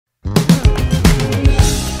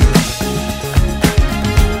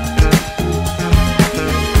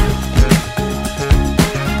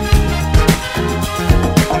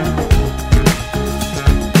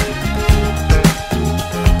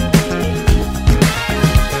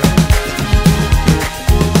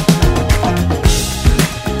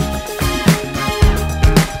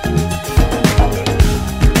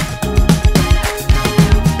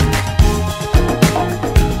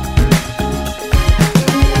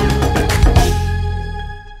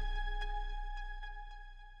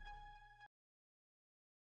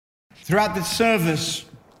Throughout the service,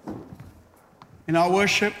 in our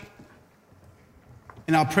worship,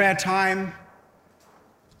 in our prayer time,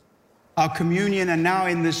 our communion, and now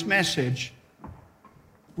in this message,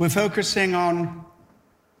 we're focusing on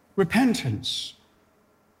repentance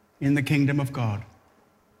in the kingdom of God.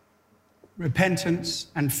 Repentance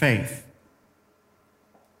and faith.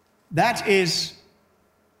 That is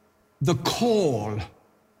the call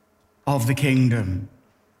of the kingdom.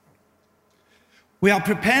 We are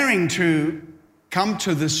preparing to come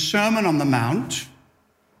to the Sermon on the Mount,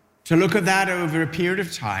 to look at that over a period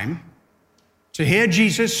of time, to hear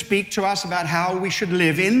Jesus speak to us about how we should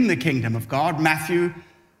live in the kingdom of God, Matthew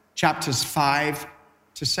chapters 5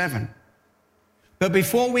 to 7. But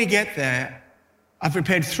before we get there, I've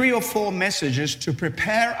prepared 3 or 4 messages to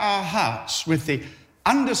prepare our hearts with the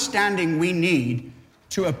understanding we need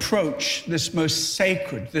to approach this most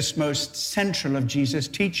sacred, this most central of Jesus'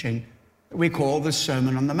 teaching that we call the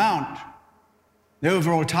Sermon on the Mount. The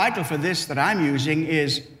overall title for this that I'm using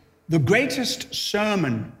is The Greatest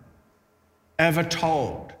Sermon Ever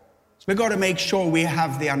Told. So we've got to make sure we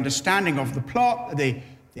have the understanding of the plot, the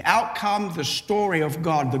outcome, the story of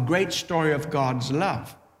God, the great story of God's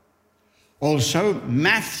love. Also,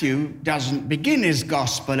 Matthew doesn't begin his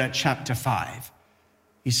gospel at chapter 5.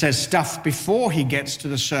 He says stuff before he gets to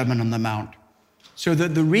the Sermon on the Mount, so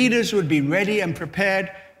that the readers would be ready and prepared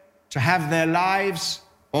to have their lives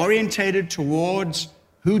orientated towards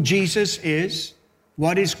who Jesus is,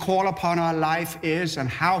 what his call upon our life is, and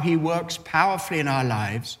how he works powerfully in our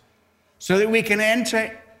lives, so that we can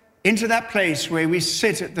enter into that place where we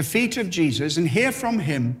sit at the feet of Jesus and hear from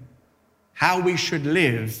him how we should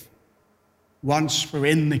live once we're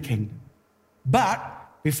in the kingdom. But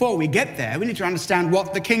before we get there, we need to understand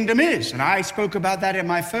what the kingdom is. And I spoke about that in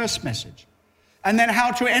my first message. And then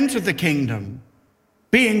how to enter the kingdom,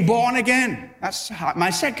 being born again. That's my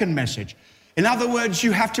second message. In other words,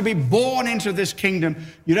 you have to be born into this kingdom.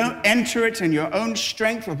 You don't enter it in your own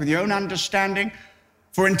strength or with your own understanding.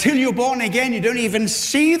 For until you're born again, you don't even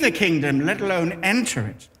see the kingdom, let alone enter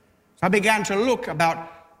it. So I began to look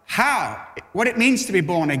about what it means to be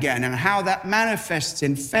born again and how that manifests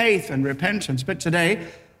in faith and repentance. But today,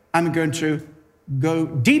 I'm going to go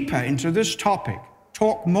deeper into this topic,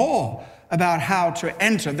 talk more about how to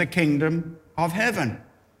enter the kingdom of heaven.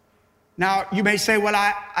 Now, you may say, well,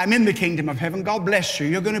 I'm in the kingdom of heaven. God bless you.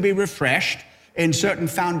 You're going to be refreshed in certain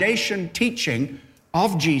foundation teaching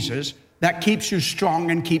of Jesus that keeps you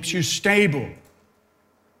strong and keeps you stable.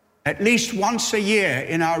 At least once a year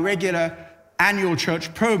in our regular annual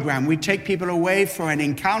church program, we take people away for an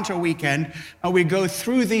encounter weekend, and we go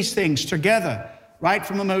through these things together, right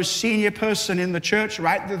from the most senior person in the church,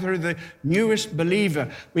 right through the newest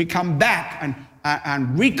believer. We come back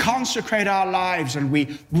and reconsecrate our lives, and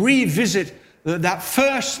we revisit that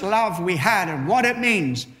first love we had and what it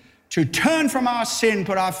means to turn from our sin,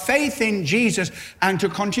 put our faith in Jesus, and to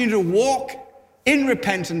continue to walk in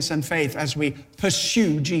repentance and faith as we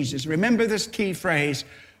pursue Jesus. Remember this key phrase: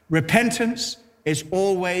 repentance is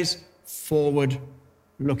always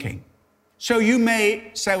forward-looking. So you may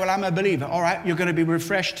say, well, I'm a believer. All right, you're going to be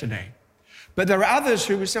refreshed today. But there are others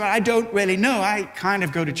who will say, well, I don't really know. I kind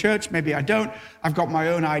of go to church. Maybe I don't. I've got my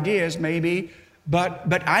own ideas, maybe.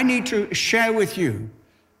 But I need to share with you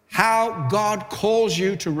how God calls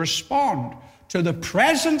you to respond to the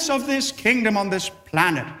presence of this kingdom on this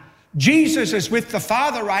planet. Jesus is with the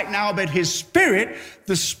Father right now, but his Spirit,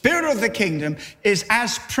 the Spirit of the kingdom, is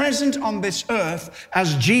as present on this earth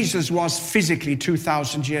as Jesus was physically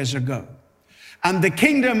 2,000 years ago. And the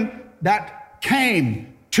kingdom that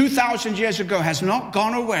came 2,000 years ago has not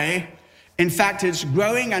gone away. In fact, it's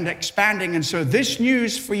growing and expanding. And so this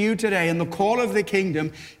news for you today and the call of the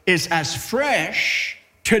kingdom is as fresh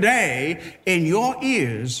today in your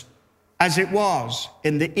ears as it was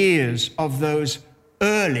in the ears of those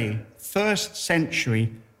early first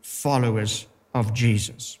century followers of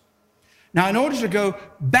Jesus. Now, in order to go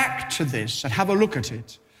back to this and have a look at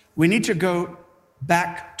it, we need to go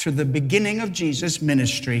back to the beginning of Jesus'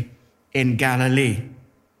 ministry in Galilee.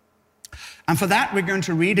 And for that, we're going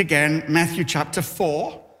to read again Matthew chapter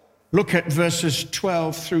 4. Look at verses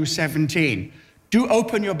 12 through 17. Do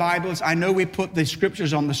open your Bibles. I know we put the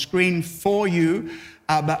scriptures on the screen for you,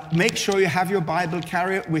 but make sure you have your Bible,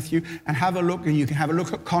 carry it with you, and have a look, and you can have a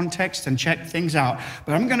look at context and check things out.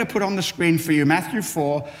 But I'm going to put on the screen for you Matthew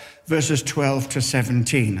 4, verses 12 to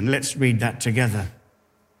 17, and let's read that together.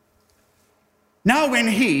 Now when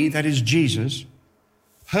he, that is Jesus,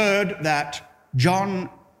 heard that John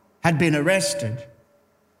had been arrested,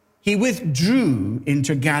 he withdrew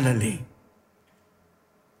into Galilee.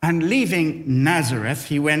 And leaving Nazareth,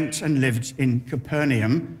 he went and lived in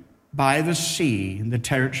Capernaum, by the sea in the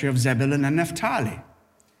territory of Zebulun and Naphtali,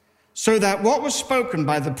 so that what was spoken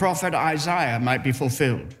by the prophet Isaiah might be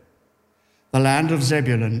fulfilled. The land of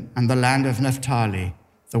Zebulun and the land of Naphtali,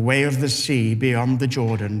 the way of the sea beyond the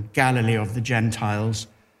Jordan, Galilee of the Gentiles.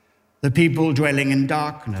 The people dwelling in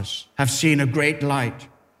darkness have seen a great light,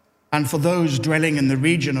 and for those dwelling in the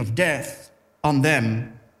region of death, on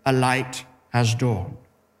them a light has dawned.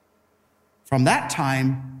 From that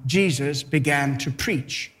time, Jesus began to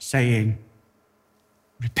preach, saying,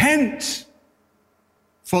 "Repent,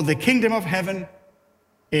 for the kingdom of heaven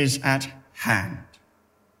is at hand."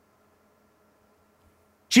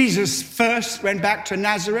 Jesus first went back to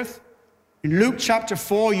Nazareth. In Luke chapter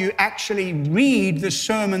 4, you actually read the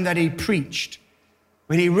sermon that he preached.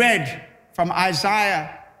 When he read from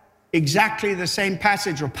Isaiah exactly the same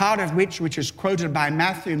passage, or part of which is quoted by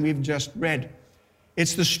Matthew and we've just read.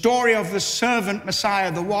 It's the story of the servant Messiah,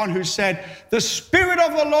 the one who said, "The Spirit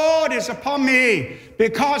of the Lord is upon me,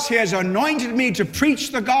 because he has anointed me to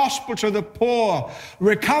preach the gospel to the poor,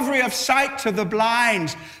 recovery of sight to the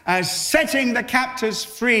blind, setting the captives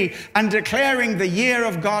free, and declaring the year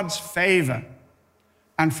of God's favor."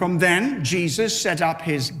 And from then, Jesus set up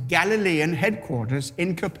his Galilean headquarters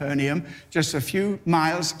in Capernaum, just a few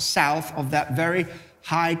miles south of that very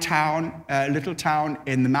high town, little town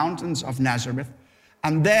in the mountains of Nazareth.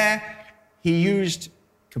 And there he used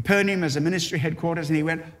Capernaum as a ministry headquarters, and he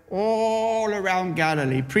went all around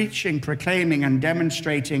Galilee, preaching, proclaiming, and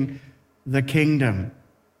demonstrating the kingdom.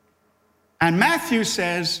 And Matthew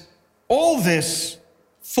says, all this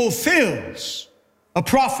fulfills a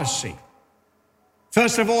prophecy.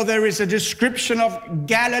 First of all, there is a description of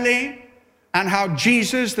Galilee and how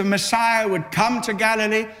Jesus, the Messiah, would come to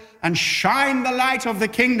Galilee and shine the light of the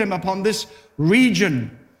kingdom upon this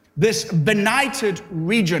region, this benighted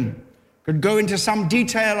region. Could go into some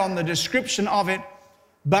detail on the description of it,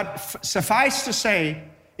 but suffice to say,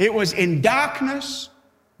 it was in darkness.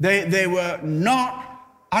 They were not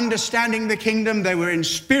understanding the kingdom. They were in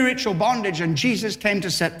spiritual bondage, and Jesus came to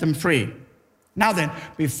set them free. Now then,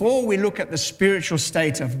 before we look at the spiritual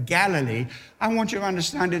state of Galilee, I want you to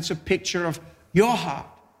understand it's a picture of your heart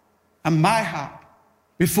and my heart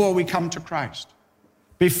before we come to Christ.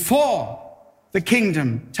 Before the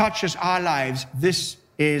kingdom touches our lives, this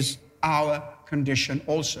is our condition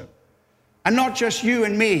also. And not just you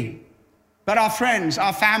and me, but our friends,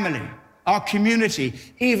 our family, our community,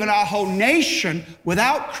 even our whole nation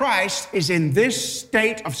without Christ is in this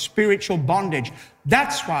state of spiritual bondage.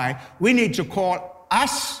 That's why we need to call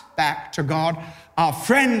us back to God, our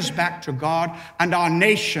friends back to God, and our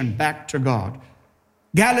nation back to God.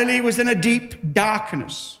 Galilee was in a deep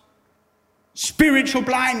darkness, spiritual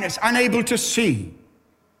blindness, unable to see,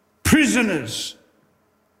 prisoners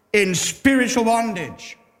in spiritual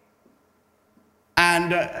bondage.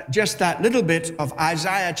 And just that little bit of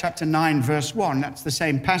Isaiah chapter 9, verse 1, that's the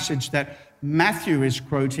same passage that Matthew is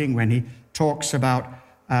quoting when he talks about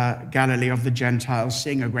Galilee of the Gentiles,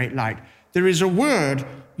 seeing a great light. There is a word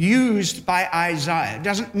used by Isaiah. It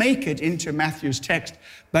doesn't make it into Matthew's text,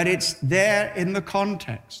 but it's there in the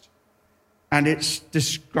context. And it's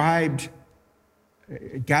described,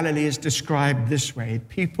 Galilee is described this way: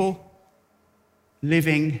 people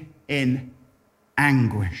living in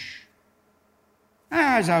anguish.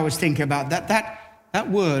 As I was thinking about that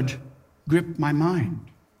word gripped my mind,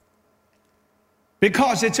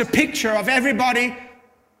 because it's a picture of everybody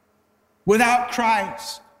without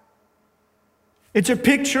Christ. It's a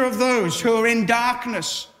picture of those who are in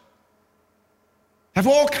darkness, have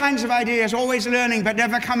all kinds of ideas, always learning, but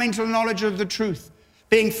never coming to the knowledge of the truth,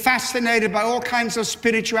 being fascinated by all kinds of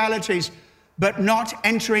spiritualities, but not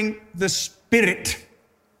entering the spirit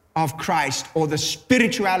of Christ, or the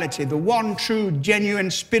spirituality, the one true,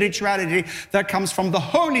 genuine spirituality that comes from the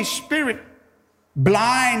Holy Spirit.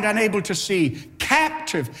 Blind, unable to see,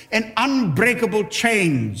 captive in unbreakable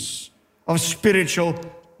chains of spiritual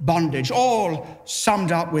bondage, all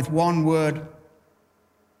summed up with one word: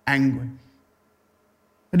 anguish.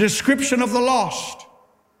 A description of the lost,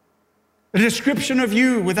 a description of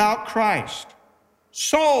you without Christ,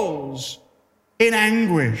 souls in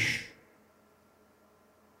anguish.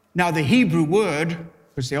 Now, the Hebrew word,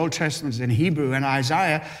 because the Old Testament is in Hebrew, and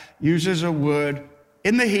Isaiah uses a word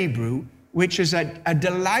in the Hebrew which is a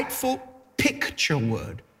delightful picture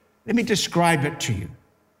word. Let me describe it to you.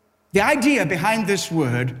 The idea behind this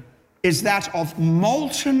word is that of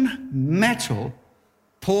molten metal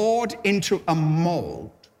poured into a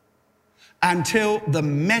mold until the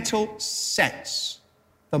metal sets.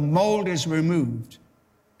 The mold is removed,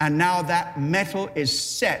 and now that metal is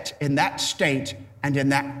set in that state and in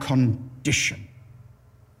that condition,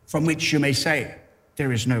 from which you may say,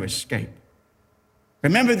 there is no escape.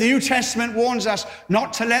 Remember, the New Testament warns us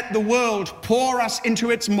not to let the world pour us into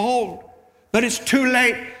its mold. But it's too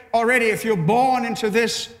late already if you're born into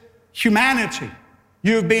this humanity.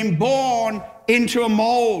 You've been born into a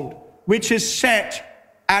mold which is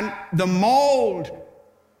set, and the mold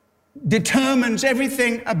determines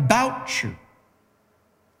everything about you.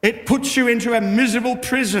 It puts you into a miserable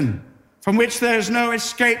prison from which there is no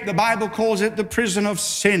escape. The Bible calls it the prison of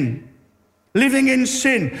sin. Living in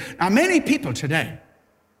sin. Now, many people today,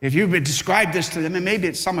 if you would describe this to them, and maybe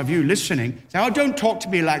it's some of you listening, say, oh, don't talk to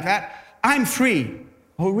me like that. I'm free.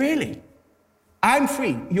 Oh, really? I'm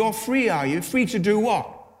free. You're free, are you? Free to do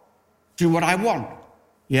what? Do what I want.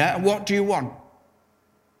 Yeah, and what do you want?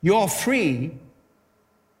 You're free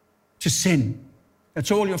to sin.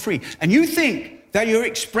 That's all you're free. And you think that you're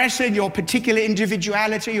expressing your particular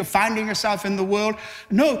individuality, you're finding yourself in the world.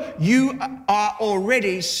 No, you are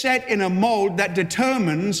already set in a mold that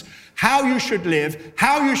determines how you should live,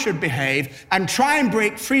 how you should behave, and try and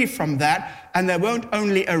break free from that. And they won't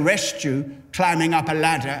only arrest you climbing up a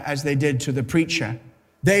ladder as they did to the preacher.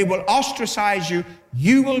 They will ostracize you.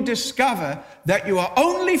 You will discover that you are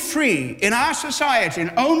only free in our society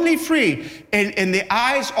and only free in the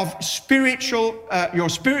eyes of your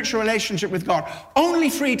spiritual relationship with God, only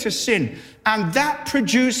free to sin. And that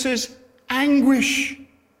produces anguish,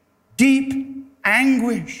 deep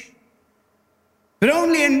anguish. But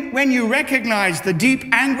only when you recognize the deep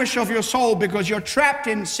anguish of your soul because you're trapped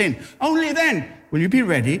in sin, only then will you be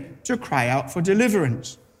ready to cry out for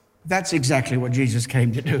deliverance. That's exactly what Jesus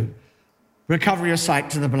came to do. Recover your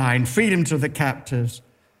sight to the blind, freedom to the captives,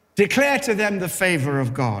 declare to them the favor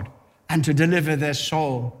of God, and to deliver their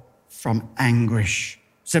soul from anguish.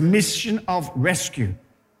 It's a mission of rescue,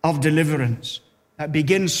 of deliverance that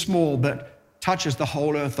begins small but touches the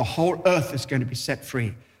whole earth. The whole earth is going to be set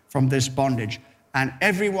free from this bondage. And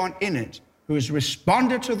everyone in it who has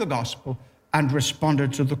responded to the gospel and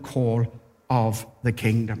responded to the call of the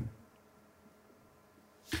kingdom.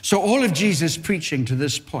 So all of Jesus' preaching to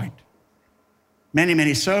this point, many,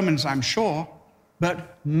 many sermons, I'm sure,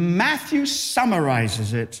 but Matthew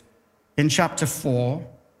summarizes it in chapter 4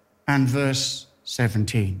 and verse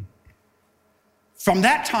 17. From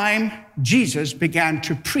that time, Jesus began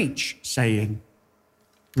to preach, saying,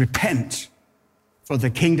 repent, for the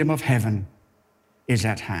kingdom of heaven is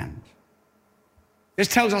at hand. This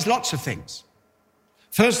tells us lots of things.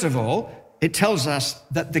 First of all, it tells us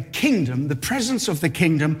that the kingdom, the presence of the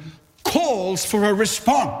kingdom, calls for a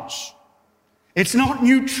response. It's not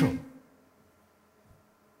neutral.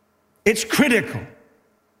 It's critical.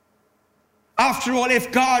 After all,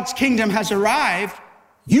 if God's kingdom has arrived,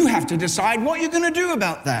 you have to decide what you're going to do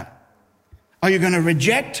about that. Are you going to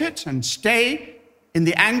reject it and stay in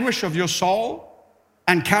the anguish of your soul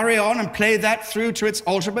and carry on and play that through to its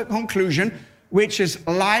ultimate conclusion, which is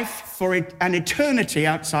life for an eternity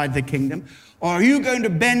outside the kingdom? Or are you going to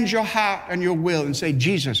bend your heart and your will and say,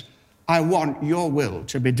 Jesus, I want your will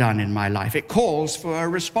to be done in my life? It calls for a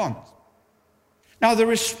response. Now, the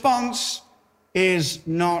response is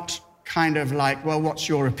not kind of like, well, what's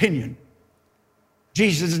your opinion?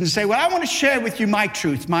 Jesus doesn't say, well, I want to share with you my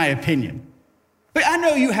truth, my opinion. But I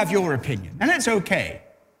know you have your opinion, and that's okay.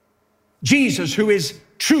 Jesus, who is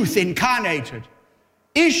truth incarnated,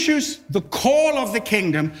 issues the call of the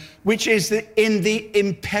kingdom, which is in the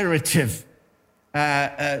imperative.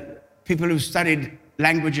 People who studied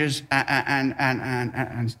languages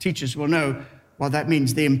and teachers will know what that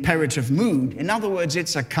means, the imperative mood. In other words,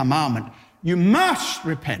 it's a commandment. You must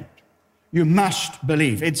repent. You must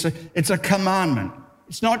believe. It's a commandment.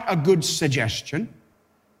 It's not a good suggestion.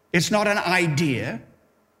 It's not an idea.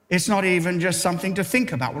 It's not even just something to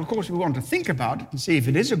think about. Well, of course, we want to think about it and see if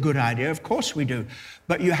it is a good idea. Of course we do.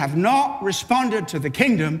 But you have not responded to the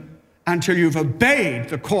kingdom until you've obeyed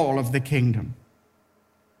the call of the kingdom.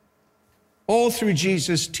 All through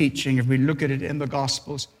Jesus' teaching, if we look at it in the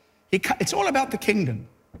Gospels, it's all about the kingdom.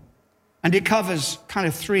 And it covers kind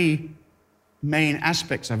of three main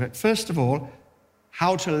aspects of it. First of all,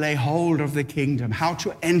 how to lay hold of the kingdom, how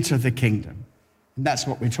to enter the kingdom. And that's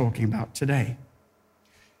what we're talking about today.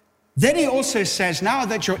 Then he also says, now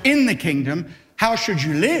that you're in the kingdom, how should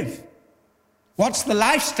you live? What's the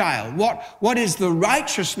lifestyle? What is the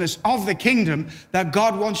righteousness of the kingdom that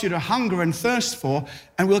God wants you to hunger and thirst for?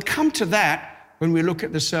 And we'll come to that when we look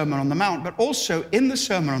at the Sermon on the Mount. But also in the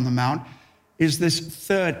Sermon on the Mount is this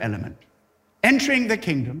third element. Entering the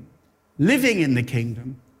kingdom, living in the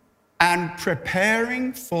kingdom, and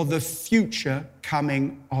preparing for the future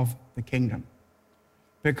coming of the kingdom.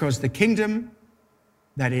 Because the kingdom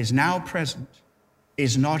that is now present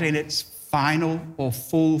is not in its final or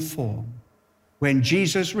full form when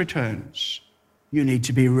Jesus returns, you need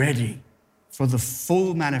to be ready for the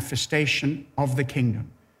full manifestation of the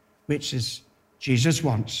kingdom, which is Jesus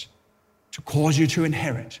wants to cause you to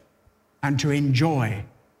inherit and to enjoy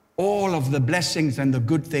all of the blessings and the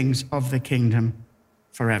good things of the kingdom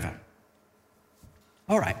forever.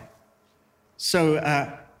 All right. So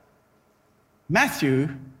Matthew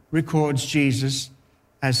records Jesus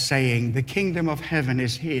as saying, the kingdom of heaven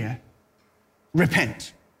is here.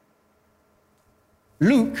 Repent.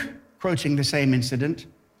 Luke, quoting the same incident,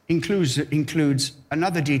 includes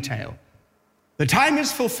another detail. The time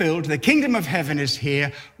is fulfilled, the kingdom of heaven is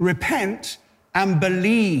here. Repent and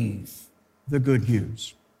believe the good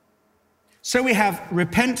news. So we have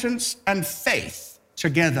repentance and faith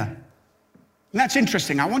together. And that's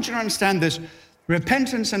interesting. I want you to understand this.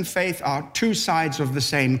 Repentance and faith are two sides of the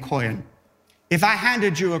same coin. If I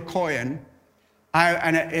handed you a coin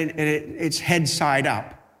and it's head side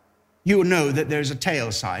up, you will know that there's a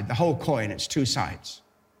tail side. The whole coin, it's two sides.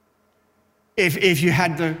 If you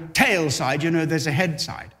had the tail side, you know there's a head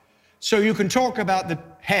side. So you can talk about the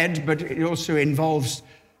head, but it also involves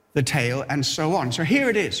the tail and so on. So here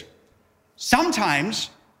it is. Sometimes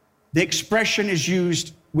the expression is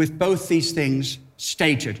used with both these things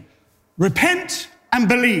stated. Repent and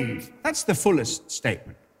believe. That's the fullest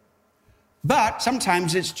statement. But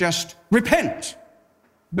sometimes it's just repent.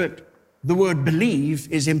 But the word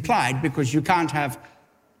believe is implied because you can't have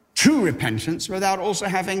true repentance without also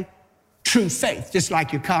having true faith. Just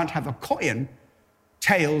like you can't have a coin,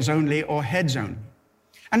 tails only or heads only.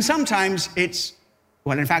 And sometimes it's,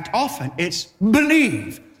 well, in fact, often it's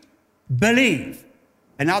believe. Believe.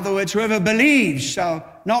 In other words, whoever believes shall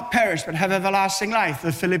not perish but have everlasting life.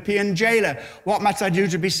 The Philippian jailer, what must I do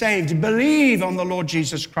to be saved? Believe on the Lord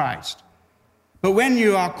Jesus Christ. But when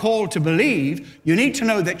you are called to believe, you need to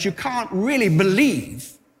know that you can't really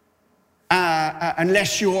believe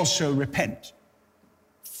unless you also repent.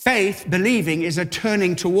 Faith, believing, is a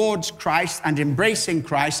turning towards Christ and embracing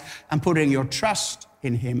Christ and putting your trust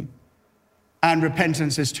in him. And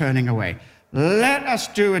repentance is turning away. Let us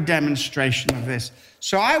do a demonstration of this.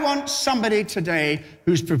 So I want somebody today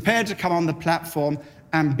who's prepared to come on the platform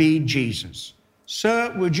and be Jesus.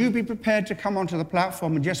 Sir, would you be prepared to come onto the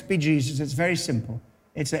platform and just be Jesus? It's very simple.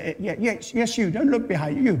 Yes, you. Don't look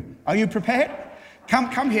behind you. Are you prepared?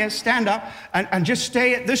 Come here, stand up, and just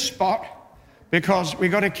stay at this spot because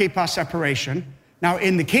we've got to keep our separation. Now,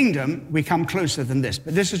 in the kingdom, we come closer than this,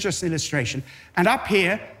 but this is just an illustration. And up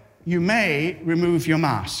here, you may remove your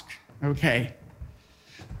mask, okay?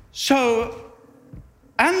 So,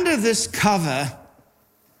 under this cover,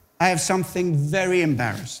 I have something very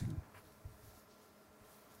embarrassing.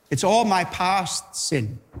 It's all my past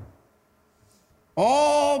sin,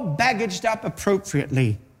 all baggaged up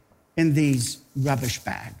appropriately in these rubbish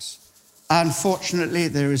bags. Unfortunately,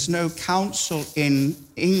 there is no council in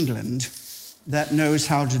England that knows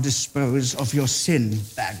how to dispose of your sin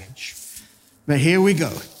baggage. But here we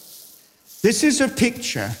go. This is a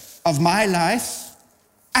picture of my life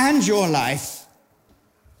and your life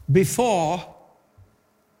before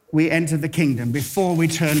we enter the kingdom, before we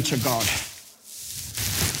turn to God.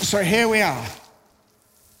 So here we are.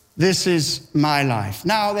 This is my life.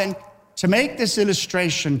 Now then, to make this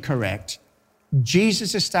illustration correct,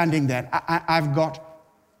 Jesus is standing there. I've got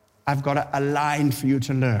a line for you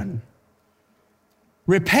to learn.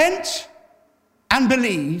 Repent and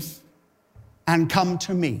believe and come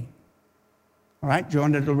to me. All right, do you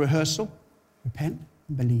want a little rehearsal? Repent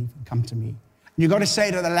and believe and come to me. You've got to say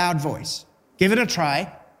it with a loud voice. Give it a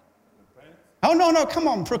try. Repent. Oh, no, come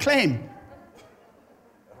on, proclaim.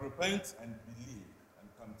 Repent and believe and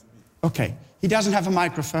come to me. Okay, he doesn't have a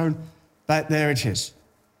microphone, but there it is.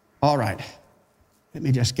 All right, let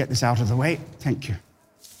me just get this out of the way. Thank you.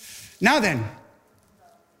 Now then,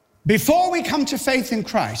 before we come to faith in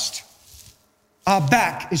Christ, our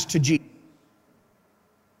back is to Jesus.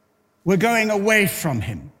 We're going away from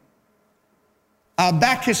him. Our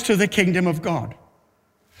back is to the kingdom of God.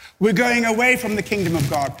 We're going away from the kingdom of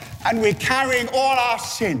God, and we're carrying all our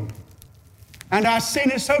sin. And our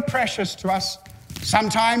sin is so precious to us.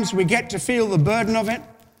 Sometimes we get to feel the burden of it,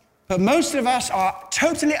 but most of us are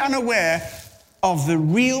totally unaware of the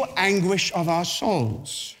real anguish of our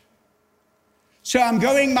souls. So I'm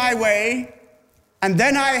going my way, and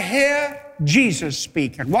then I hear Jesus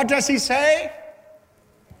speak. And what does he say?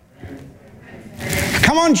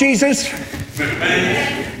 Come on, Jesus.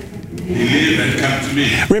 Repent, believe, and come to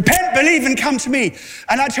me. Repent, believe, and come to me.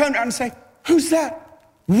 And I turn around and say, who's that?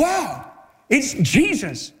 Wow, it's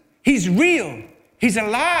Jesus. He's real. He's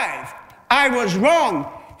alive. I was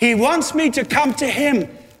wrong. He wants me to come to him.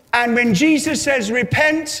 And when Jesus says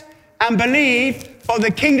repent and believe, for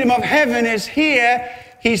the kingdom of heaven is here.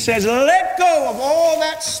 He says, let go of all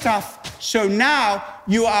that stuff. So now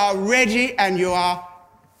you are ready and you are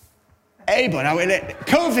able. Now,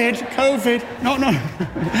 COVID. No.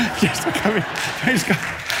 Just COVID. Praise God.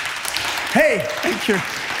 Hey, thank you.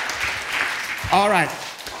 All right.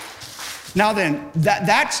 Now then,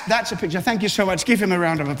 that's a picture. Thank you so much. Give him a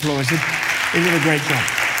round of applause. He did a great job.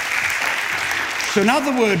 So in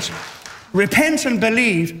other words, repent and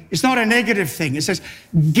believe is not a negative thing. It says,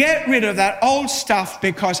 get rid of that old stuff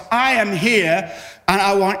because I am here and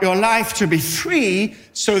I want your life to be free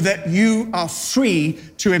so that you are free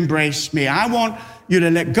to embrace me. I want you to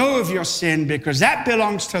let go of your sin because that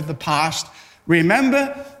belongs to the past.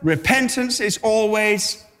 Remember, repentance is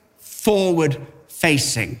always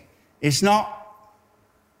forward-facing. It's not,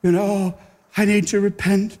 I need to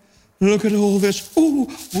repent. Look at all this.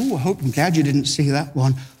 I'm glad you didn't see that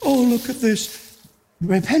one. Oh, look at this.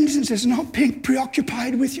 Repentance is not being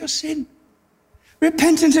preoccupied with your sin.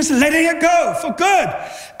 Repentance is letting it go for good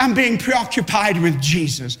and being preoccupied with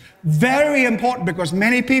Jesus. Very important, because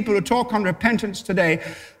many people who talk on repentance today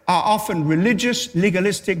are often religious,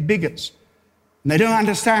 legalistic bigots. And they don't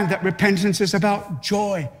understand that repentance is about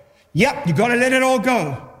joy. Yep, you've got to let it all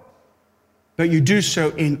go. But you do so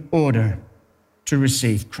in order to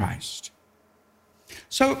receive Christ.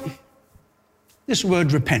 So, this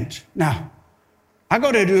word repent. Now, I've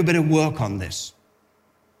got to do a bit of work on this.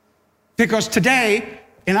 Because today,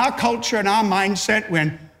 in our culture and our mindset,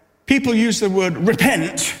 when people use the word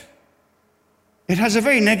repent, it has a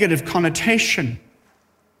very negative connotation.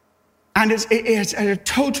 And it's a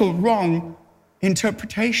total wrong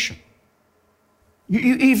interpretation.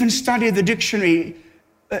 You even study the dictionary,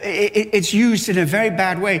 it's used in a very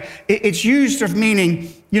bad way. It's used of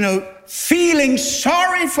meaning, feeling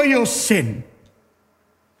sorry for your sin,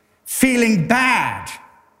 feeling bad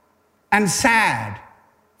and sad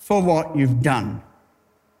for what you've done.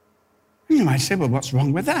 And you might say, well, what's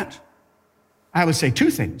wrong with that? I would say two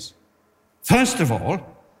things. First of all,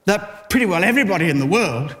 that pretty well everybody in the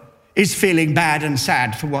world is feeling bad and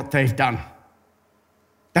sad for what they've done.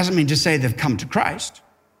 Doesn't mean to say they've come to Christ.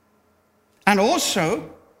 And also,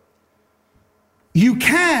 you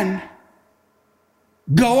can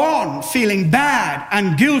go on feeling bad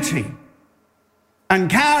and guilty and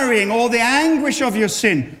carrying all the anguish of your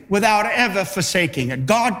sin without ever forsaking it.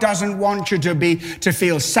 God doesn't want you to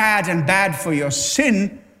feel sad and bad for your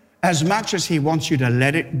sin as much as he wants you to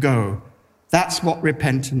let it go. That's what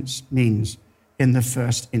repentance means in the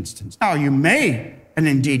first instance. Now, you may, and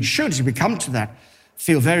indeed should, as we come to that,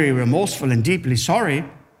 feel very remorseful and deeply sorry,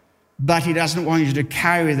 but he doesn't want you to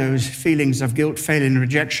carry those feelings of guilt, failure, and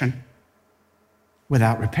rejection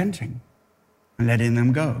without repenting and letting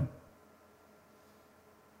them go.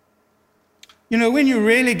 When you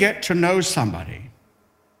really get to know somebody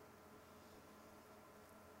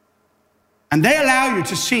and they allow you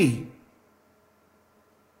to see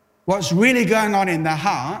what's really going on in their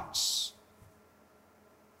hearts,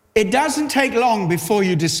 it doesn't take long before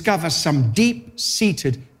you discover some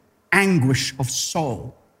deep-seated anguish of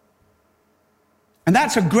soul. And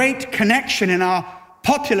that's a great connection in our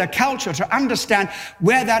popular culture to understand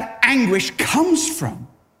where that anguish comes from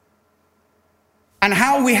and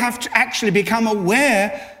how we have to actually become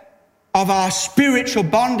aware of our spiritual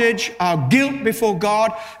bondage, our guilt before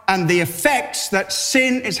God, and the effects that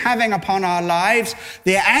sin is having upon our lives,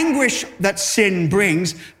 the anguish that sin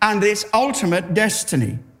brings, and its ultimate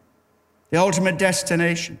destiny, the ultimate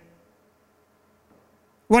destination.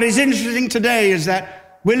 What is interesting today is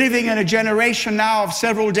that we're living in a generation now of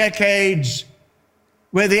several decades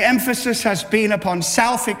where the emphasis has been upon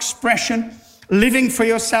self-expression, living for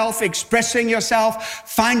yourself, expressing yourself,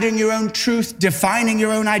 finding your own truth, defining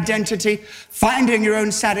your own identity, finding your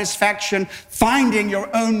own satisfaction, finding your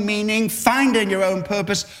own meaning, finding your own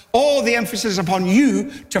purpose. All the emphasis upon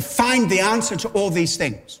you to find the answer to all these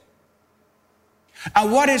things.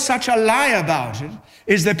 And what is such a lie about it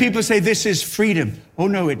is that people say this is freedom. Oh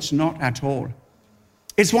no, it's not at all.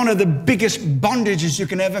 It's one of the biggest bondages you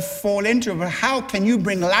can ever fall into. But how can you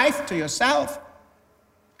bring life to yourself?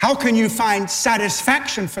 How can you find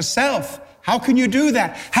satisfaction for self? How can you do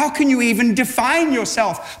that? How can you even define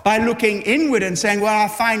yourself? By looking inward and saying, well, I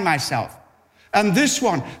find myself. And this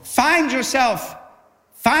one, find yourself,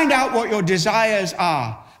 find out what your desires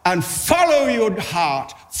are, and follow your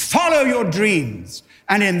heart, follow your dreams.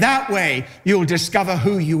 And in that way, you'll discover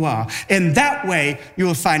who you are. In that way,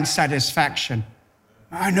 you'll find satisfaction.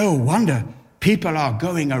 No wonder people are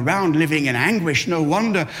going around living in anguish. No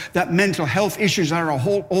wonder that mental health issues are a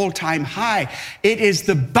whole all-time high. It is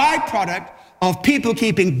the byproduct of people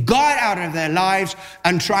keeping God out of their lives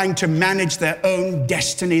and trying to manage their own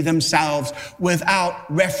destiny themselves without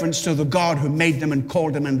reference to the God who made them and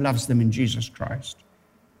called them and loves them in Jesus Christ.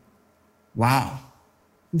 Wow.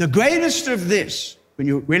 The greatest of this, when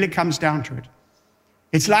it really comes down to it,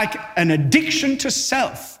 it's like an addiction to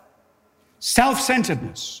self,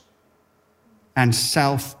 self-centeredness, and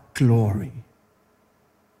self-glory.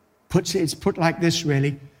 It's put like this,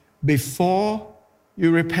 really. Before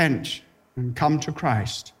you repent and come to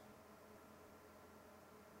Christ,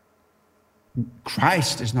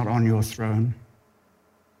 Christ is not on your throne.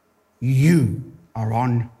 You are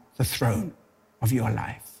on the throne of your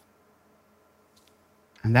life.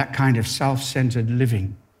 And that kind of self-centered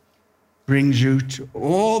living brings you to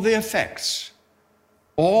all the effects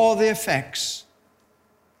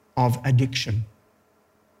of addiction.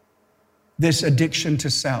 This addiction to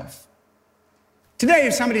self. Today,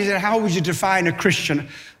 if somebody said, how would you define a Christian?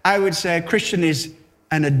 I would say a Christian is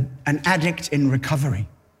an addict in recovery.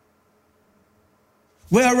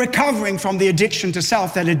 We're recovering from the addiction to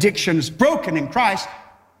self. That addiction is broken in Christ,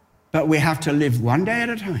 but we have to live one day at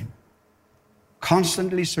a time,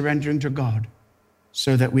 constantly surrendering to God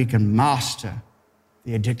so that we can master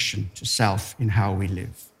the addiction to self in how we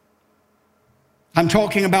live. I'm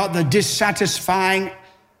talking about the dissatisfying,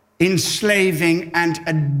 enslaving, and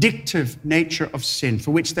addictive nature of sin,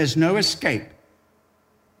 for which there's no escape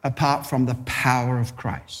apart from the power of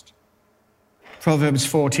Christ. Proverbs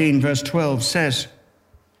 14, verse 12 says,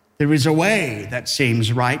 there is a way that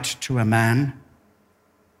seems right to a man,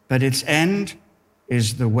 but its end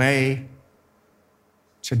is the way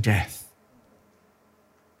to death.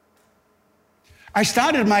 I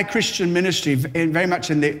started my Christian ministry very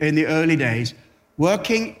much in the early days,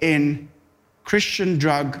 working in Christian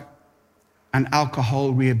drug and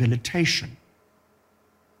alcohol rehabilitation.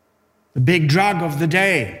 The big drug of the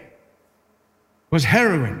day was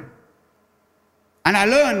heroin. And I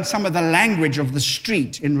learned some of the language of the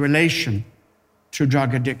street in relation to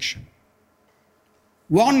drug addiction.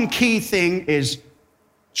 One key thing is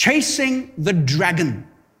chasing the dragon.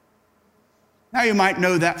 Now, you might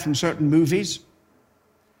know that from certain movies.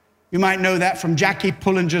 You might know that from Jackie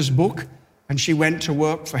Pullinger's book, and she went to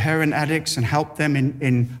work for heroin addicts and helped them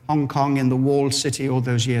in Hong Kong, in the walled city all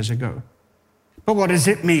those years ago. But what does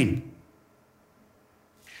it mean?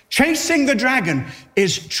 Chasing the dragon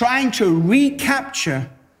is trying to recapture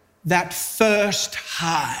that first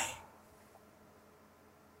high.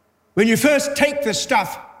 When you first take the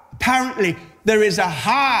stuff, apparently there is a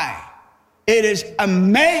high. It is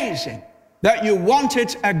amazing that you want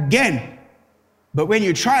it again. But when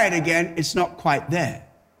you try it again, it's not quite there.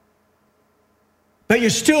 But you're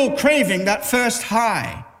still craving that first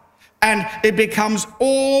high. And it becomes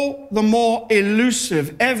all the more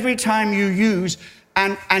elusive every time you use,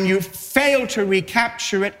 and you fail to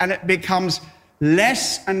recapture it, and it becomes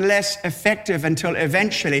less and less effective until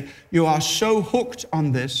eventually you are so hooked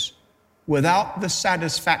on this without the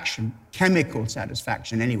satisfaction, chemical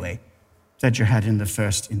satisfaction anyway, that you had in the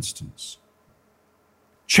first instance.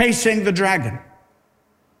 Chasing the dragon.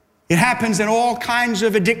 It happens in all kinds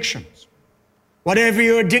of addictions. Whatever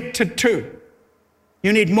you're addicted to,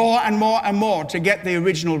 you need more and more and more to get the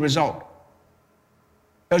original result.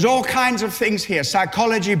 There's all kinds of things here,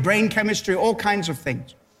 psychology, brain chemistry, all kinds of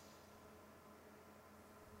things.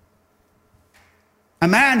 A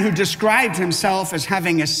man who described himself as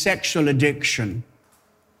having a sexual addiction,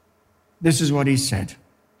 this is what he said.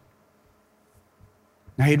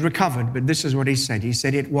 Now, he'd recovered, but this is what he said. He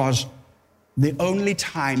said, it was the only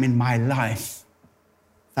time in my life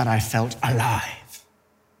that I felt alive.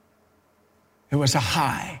 It was a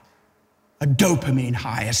high, a dopamine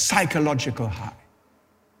high, a psychological high.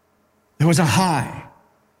 There was a high.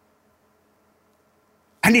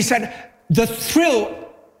 And he said, the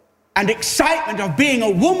thrill and excitement of being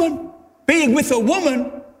a woman, being with a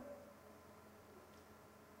woman,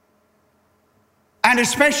 and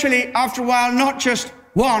especially after a while, not just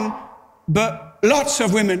one, but lots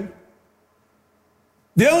of women.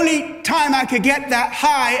 The only time I could get that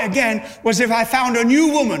high again was if I found a new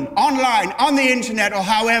woman online, on the internet, or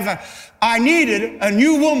however. I needed a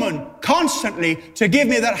new woman constantly to give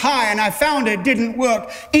me that high, and I found it didn't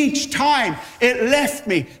work. Each time it left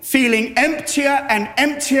me feeling emptier and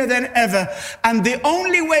emptier than ever. And the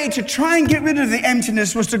only way to try and get rid of the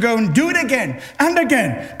emptiness was to go and do it again and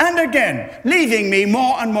again and again, leaving me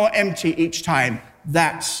more and more empty each time.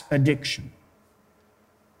 That's addiction.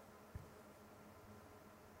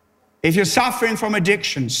 If you're suffering from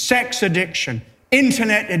addiction, sex addiction,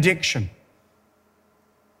 internet addiction,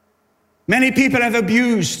 many people have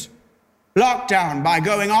abused lockdown by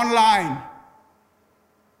going online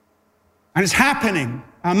And it's happening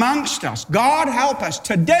amongst us. God help us.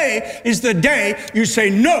 Today is the day you say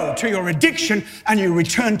no to your addiction and you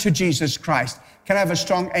return to Jesus Christ. Can I have a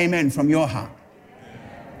strong amen from your heart?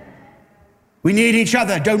 We need each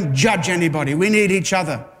other. Don't judge anybody. We need each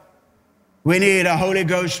other. We need a Holy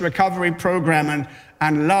Ghost recovery program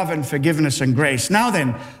and love and forgiveness and grace. Now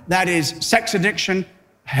then, that is sex addiction,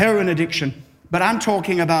 heroin addiction, but I'm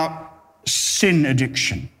talking about sin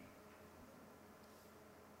addiction.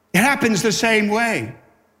 It happens the same way.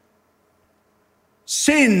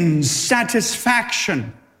 Sin's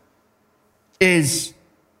satisfaction is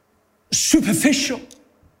superficial,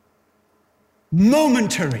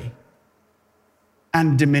 momentary,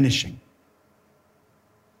 and diminishing.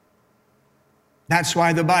 That's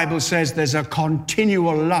why the Bible says there's a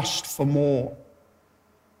continual lust for more.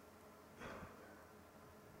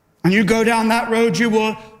 And you go down that road, you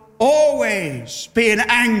will always be in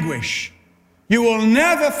anguish. You will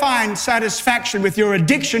never find satisfaction with your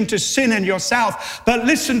addiction to sin and yourself. But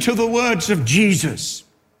listen to the words of Jesus.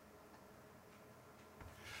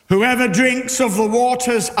 Whoever drinks of the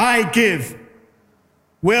waters I give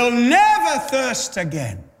will never thirst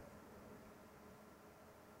again.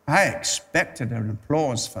 I expected an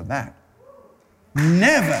applause for that.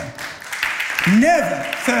 Never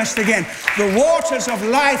thirst again. The waters of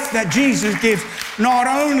life that Jesus gives not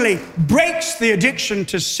only breaks the addiction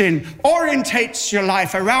to sin, orientates your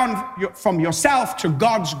life from yourself to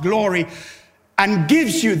God's glory, and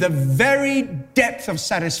gives you the very depth of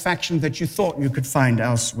satisfaction that you thought you could find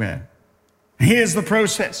elsewhere. Here's the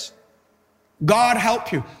process. God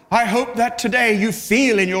help you. I hope that today you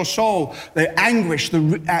feel in your soul the anguish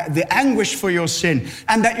for your sin,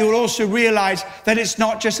 and that you'll also realize that it's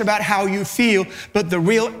not just about how you feel, but the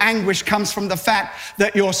real anguish comes from the fact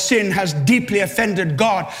that your sin has deeply offended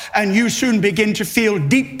God, and you soon begin to feel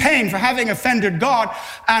deep pain for having offended God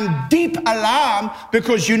and deep alarm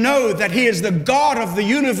because you know that He is the God of the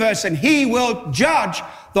universe and He will judge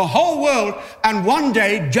the whole world, and one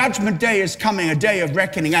day, Judgment Day is coming, a day of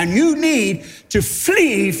reckoning, and you need to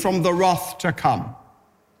flee from the wrath to come.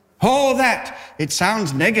 All that, it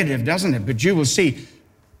sounds negative, doesn't it? But you will see,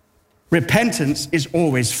 repentance is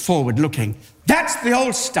always forward-looking. That's the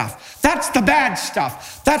old stuff. That's the bad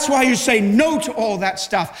stuff. That's why you say no to all that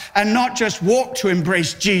stuff and not just walk to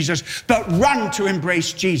embrace Jesus, but run to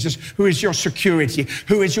embrace Jesus, who is your security,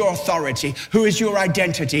 who is your authority, who is your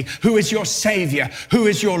identity, who is your Savior, who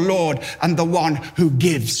is your Lord, and the one who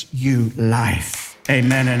gives you life.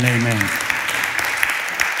 Amen and amen.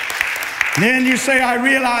 Then you say, I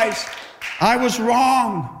realize I was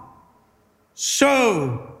wrong.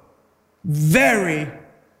 So very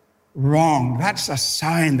wrong. That's a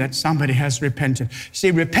sign that somebody has repented. See,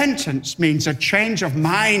 repentance means a change of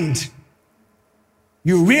mind.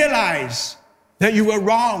 You realize that you were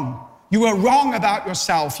wrong. You were wrong about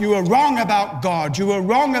yourself. You were wrong about God. You were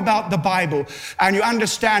wrong about the Bible. And you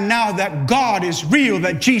understand now that God is real,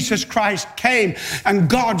 that Jesus Christ came, and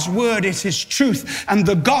God's word is His truth, and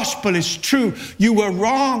the gospel is true. You were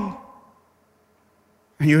wrong.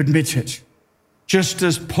 And you admit it. Just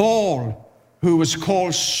as Paul, who was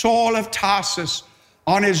called Saul of Tarsus,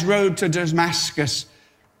 on his road to Damascus,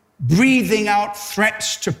 breathing out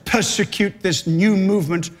threats to persecute this new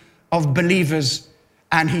movement of believers.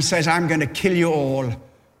 And he says, I'm going to kill you all.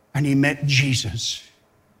 And he met Jesus.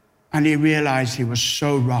 And he realized he was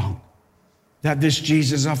so wrong, that this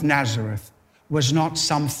Jesus of Nazareth was not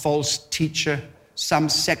some false teacher, some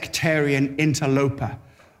sectarian interloper,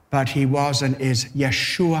 but he was and is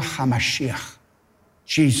Yeshua HaMashiach,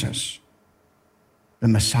 Jesus, the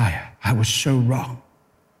Messiah. I was so wrong.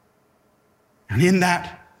 And in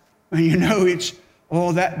that, when you know it's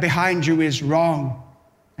all that behind you is wrong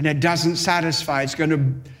and it doesn't satisfy, it's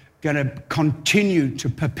going to continue to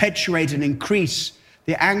perpetuate and increase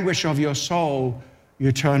the anguish of your soul,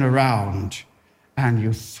 you turn around and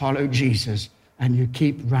you follow Jesus and you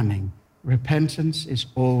keep running. Repentance is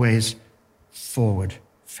always forward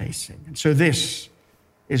facing. And so this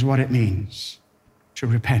is what it means to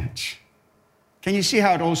repent. Can you see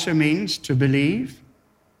how it also means to believe?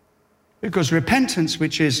 Because repentance,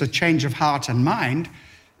 which is a change of heart and mind,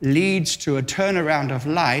 leads to a turnaround of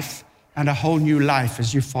life and a whole new life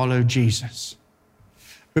as you follow Jesus.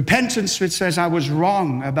 Repentance, which says, I was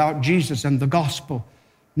wrong about Jesus and the gospel,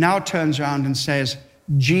 now turns around and says,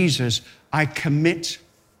 Jesus, I commit,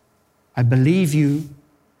 I believe you,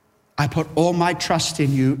 I put all my trust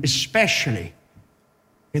in you, especially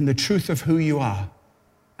in the truth of who you are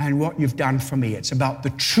and what you've done for me. It's about the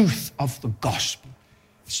truth of the gospel.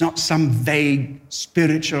 It's not some vague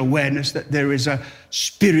spiritual awareness that there is a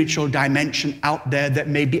spiritual dimension out there that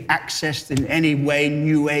may be accessed in any way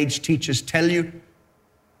New Age teachers tell you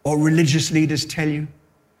or religious leaders tell you.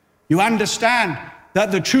 You understand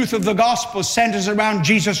that the truth of the gospel centers around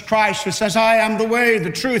Jesus Christ, who says, I am the way, the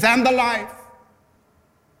truth, and the life.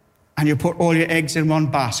 And you put all your eggs in one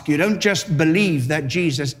basket. You don't just believe that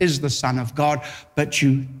Jesus is the Son of God, but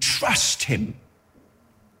you trust him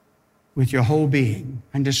with your whole being.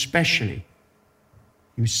 And especially,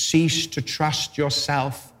 you cease to trust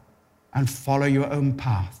yourself and follow your own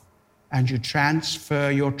path. And you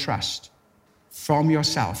transfer your trust from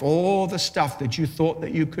yourself, all the stuff that you thought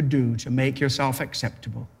that you could do to make yourself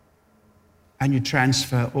acceptable. And you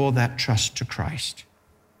transfer all that trust to Christ.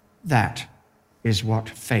 That is what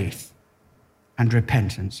faith and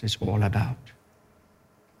repentance is all about.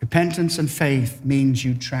 Repentance and faith means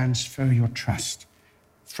you transfer your trust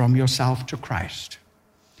from yourself to Christ.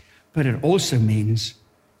 But it also means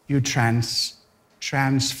you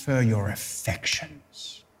transfer your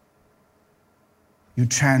affections. You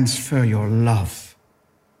transfer your love.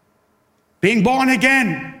 Being born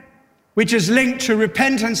again, which is linked to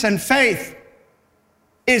repentance and faith,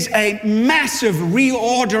 is a massive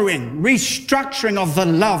reordering, restructuring of the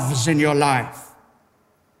loves in your life,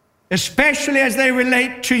 especially as they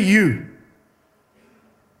relate to you.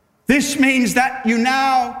 This means that you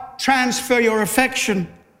now transfer your affection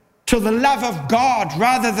to the love of God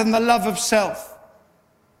rather than the love of self,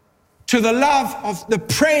 to the love of the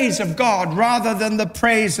praise of God rather than the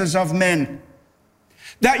praises of men.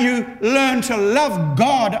 That you learn to love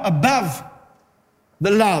God above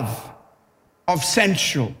the love of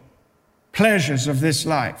sensual pleasures of this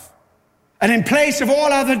life. And in place of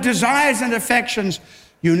all other desires and affections,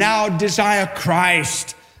 you now desire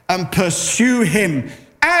Christ and pursue him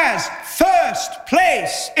as first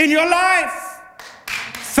place in your life.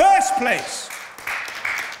 First place.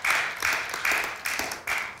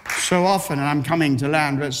 So often, and I'm coming to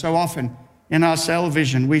land, but so often in our cell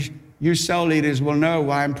vision, you cell leaders will know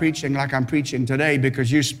why I'm preaching like I'm preaching today,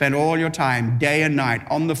 because you spend all your time, day and night,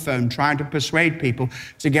 on the phone trying to persuade people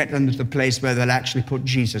to get them to the place where they'll actually put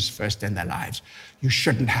Jesus first in their lives. You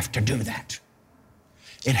shouldn't have to do that.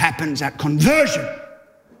 It happens at conversion.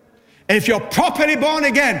 If you're properly born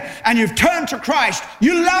again and you've turned to Christ,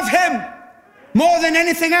 you love him more than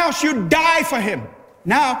anything else. You die for him.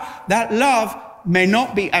 Now, that love may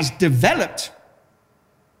not be as developed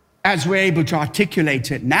as we're able to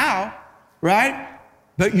articulate it now, right?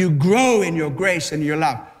 But you grow in your grace and your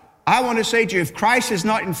love. I want to say to you, if Christ is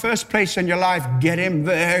not in first place in your life, get him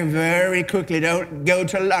very, very quickly. Don't go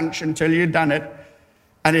to lunch until you've done it.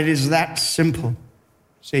 And it is that simple.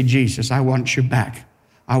 Say, Jesus, I want you back.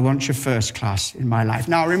 I want you first class in my life.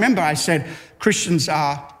 Now, remember I said Christians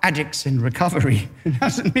are addicts in recovery. It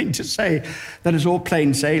doesn't mean to say that it's all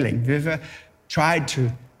plain sailing. If you've ever tried to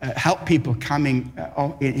help people coming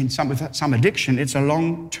in some addiction, it's a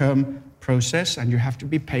long-term process, and you have to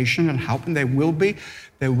be patient and help them.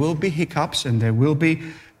 There will be hiccups and there will be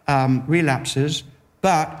relapses,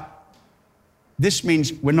 but this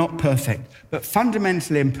means we're not perfect. But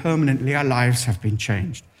fundamentally and permanently, our lives have been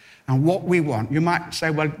changed. And what we want, you might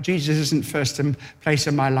say, well, Jesus isn't first in place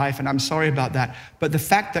in my life, and I'm sorry about that. But the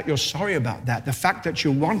fact that you're sorry about that, the fact that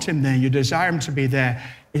you want him there, you desire him to be there,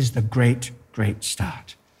 is the great, great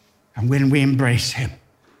start. And when we embrace him,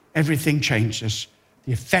 everything changes.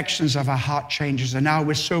 The affections of our heart changes. And now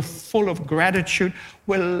we're so full of gratitude.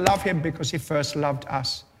 We'll love him because he first loved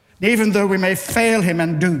us. And even though we may fail him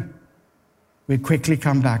and do, we quickly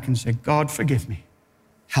come back and say, God, forgive me.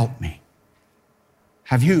 Help me.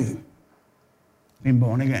 Have you been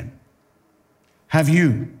born again? Have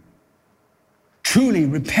you truly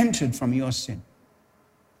repented from your sin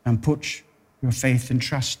and put your faith and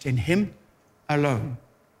trust in him alone?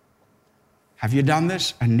 Have you done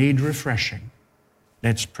this and need refreshing?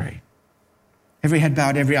 Let's pray. Every head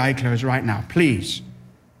bowed, every eye closed right now. Please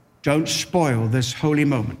don't spoil this holy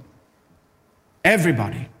moment.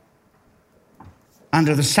 Everybody,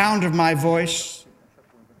 under the sound of my voice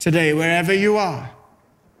today, wherever you are,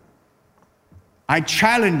 I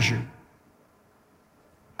challenge you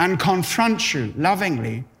and confront you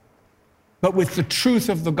lovingly, but with the truth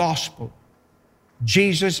of the gospel.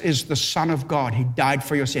 Jesus is the Son of God. He died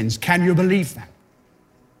for your sins. Can you believe that?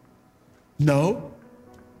 No?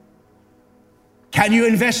 Can you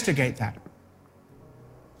investigate that?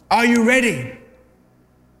 Are you ready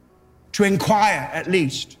to inquire at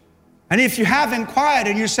least? And if you have inquired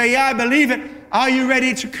and you say, yeah, I believe it, are you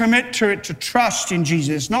ready to commit to it, to trust in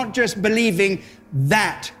Jesus? Not just believing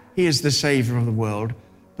that he is the Savior of the world,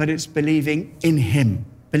 but it's believing in him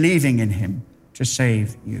to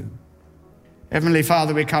save you. Heavenly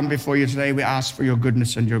Father, we come before you today. We ask for your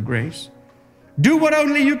goodness and your grace. Do what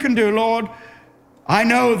only you can do, Lord. I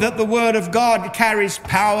know that the word of God carries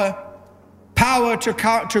power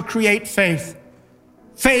to create faith.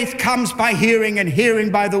 Faith comes by hearing, and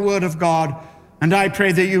hearing by the word of God. And I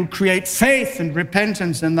pray that you create faith and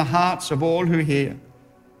repentance in the hearts of all who hear,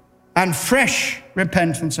 and fresh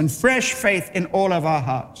repentance and fresh faith in all of our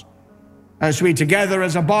hearts. As we together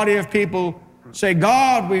as a body of people say,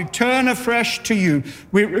 God, we turn afresh to you.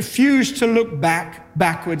 We refuse to look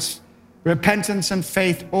backwards. Repentance and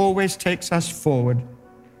faith always takes us forward,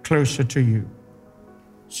 closer to you.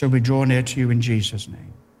 So we draw near to you in Jesus'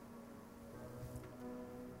 name.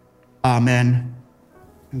 Amen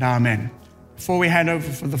and amen. Before we hand over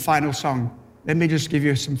for the final song, let me just give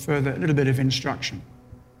you a little bit of instruction.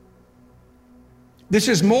 This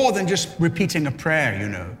is more than just repeating a prayer, you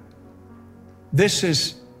know. This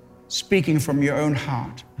is speaking from your own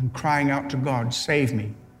heart and crying out to God, save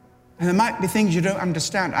me. And there might be things you don't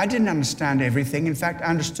understand. I didn't understand everything. In fact, I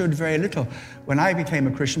understood very little when I became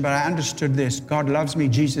a Christian, but I understood this. God loves me,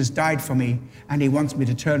 Jesus died for me, and he wants me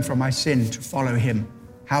to turn from my sin to follow him.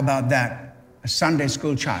 How about that? A Sunday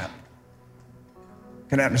school child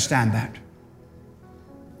can understand that.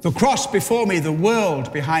 The cross before me, the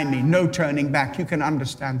world behind me, no turning back. You can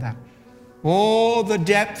understand that. All the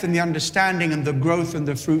depth and the understanding and the growth and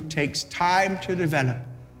the fruit takes time to develop.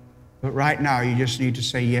 But right now, you just need to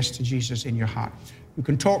say yes to Jesus in your heart. You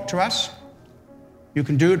can talk to us. You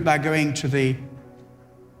can do it by going to the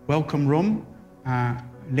welcome room,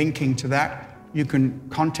 linking to that. You can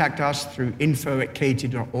contact us through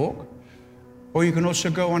info@kt.org. Or you can also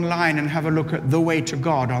go online and have a look at The Way to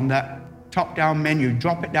God on that top-down menu.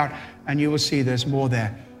 Drop it down, and you will see there's more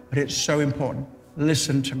there. But it's so important.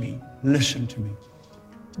 Listen to me. Listen to me.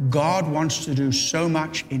 God wants to do so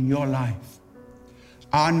much in your life.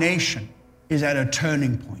 Our nation is at a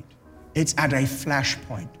turning point. It's at a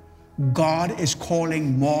flashpoint. God is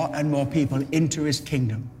calling more and more people into his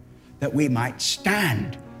kingdom that we might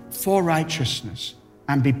stand for righteousness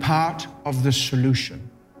and be part of the solution,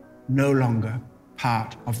 no longer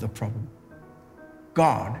part of the problem.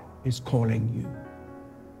 God is calling you.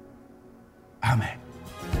 Amen.